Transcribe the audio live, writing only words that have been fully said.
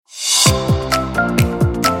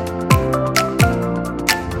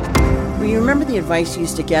the advice you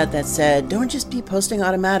used to get that said, don't just be posting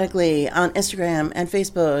automatically on Instagram and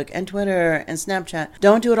Facebook and Twitter and Snapchat.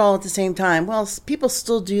 Don't do it all at the same time. Well, people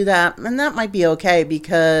still do that, and that might be okay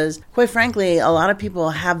because, quite frankly, a lot of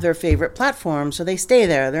people have their favorite platform, so they stay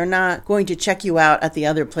there. They're not going to check you out at the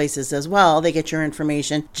other places as well. They get your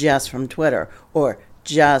information just from Twitter or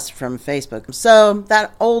just from Facebook. So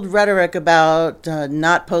that old rhetoric about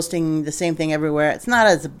not posting the same thing everywhere, it's not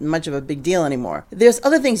as much of a big deal anymore. There's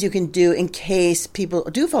other things you can do in case people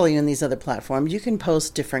do follow you on these other platforms. You can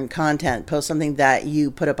post different content. Post something that you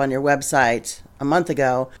put up on your website a month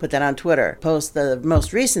ago, put that on Twitter. Post the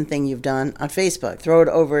most recent thing you've done on Facebook. Throw it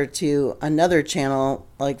over to another channel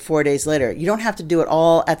like 4 days later. You don't have to do it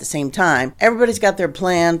all at the same time. Everybody's got their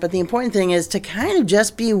plan, but the important thing is to kind of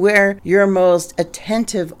just be where your most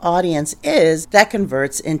attentive audience is. That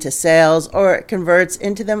converts into sales, or it converts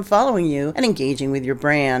into them following you and engaging with your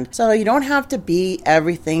brand. So you don't have to be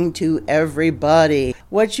everything to everybody.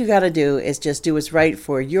 What you got to do is just do what's right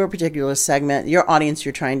for your particular segment, your audience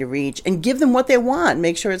you're trying to reach, and give them what they want.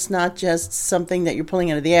 Make sure it's not just something that you're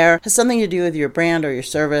pulling out of the air. It has something to do with your brand or your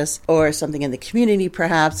service, or something in the community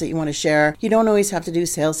perhaps that you want to share. You don't always have to do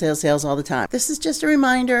sales all the time. This is just a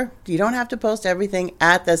reminder. You don't have to post everything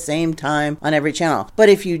at the same time on every channel. But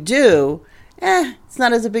if you do, it's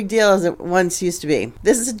not as a big deal as it once used to be.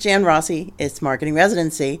 This is Jan Rossi. It's Marketing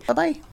Residency. Bye-bye.